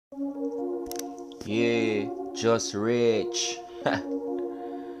Yeah, just rich. I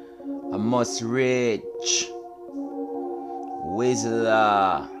must rich.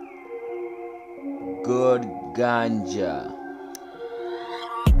 Whistler. Good ganja.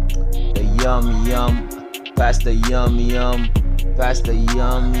 The yum yum. Pass the yum yum. Pass the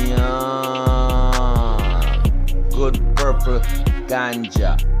yum yum. Good purple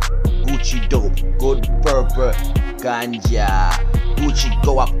ganja. Gucci dope. Good purple ganja. Gucci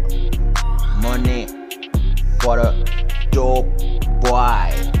go up. Money for the dope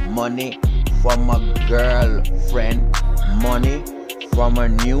boy. Money from a girlfriend. Money from a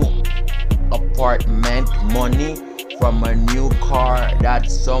new apartment. Money from a new car that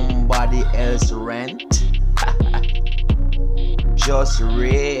somebody else rent. Just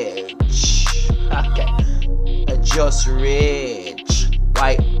rich. Okay. Just rich.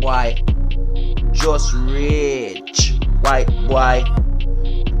 White boy. Just rich. White boy.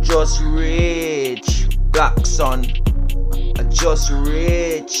 Just rich. Black son. Just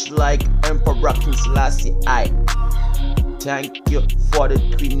rich like Emperor King Selassie I. Thank you for the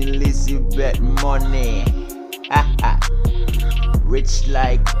Queen Elizabeth money. Rich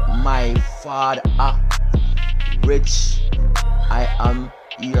like my father. Rich, I am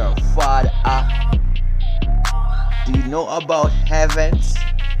your father. Do you know about heavens?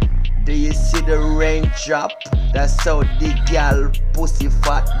 Do you see the raindrop? That's how the girl pussy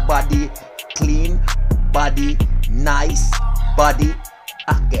fat body, clean body, nice body.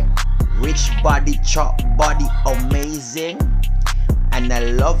 Okay. Rich body, chop body, amazing. And I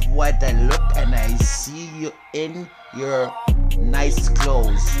love what I look and I see you in your nice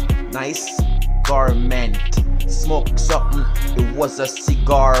clothes, nice garment. Smoke something, it was a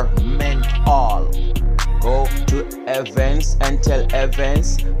cigar meant all. Go to Evans and tell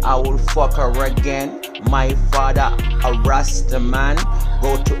Evans I will fuck her again. My father a Rasta man.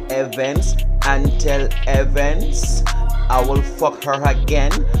 Go to Evans and tell Evans I will fuck her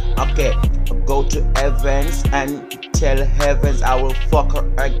again. Okay, go to Evans and tell Heavens I will fuck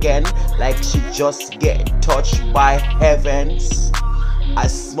her again. Like she just get touched by heavens. I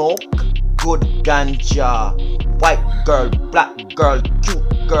smoke good ganja. White girl, black girl,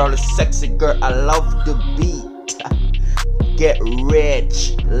 cute girl, sexy girl, I love the beat. Get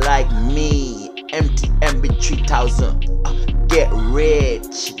rich like me. MTMB 3000. Get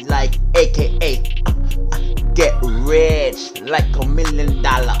rich like AKA. Get rich like $1 million.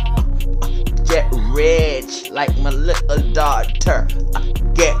 Get rich like my little daughter.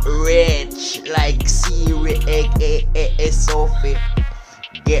 Get rich like Siri, aka Sophie.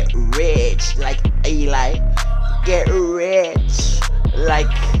 Get rich like Eli. Get rich like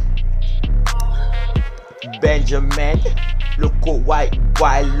Benjamin. Look a white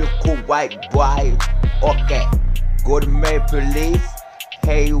boy, look a white boy. Okay, good maple leaf.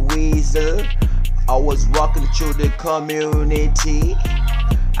 Hey Weasel. I was walking through the community.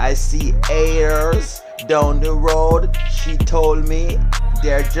 I see haters down the road. She told me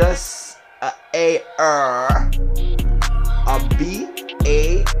they're just a A-R. A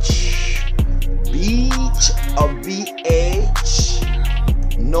B-H. Beach. A B-H.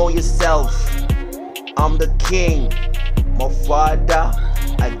 Know yourself. I'm the king. My father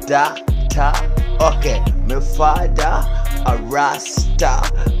a doctor. Okay, my father a Rasta.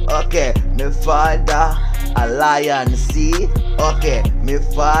 Okay, my father a lion. See? Okay, my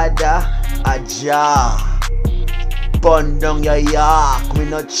father a jaw. Burn down your yak. Me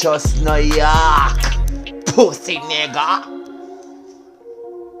no trust no yak. Pussy nigga.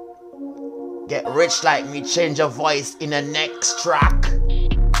 Get rich like me. Change your voice in the next track.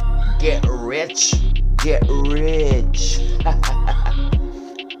 Get rich. Get rich.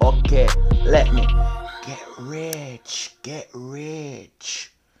 Okay, let me get rich. Get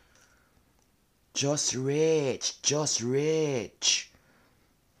rich. Just rich. Just rich.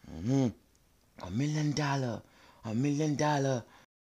 $1 million. $1 million.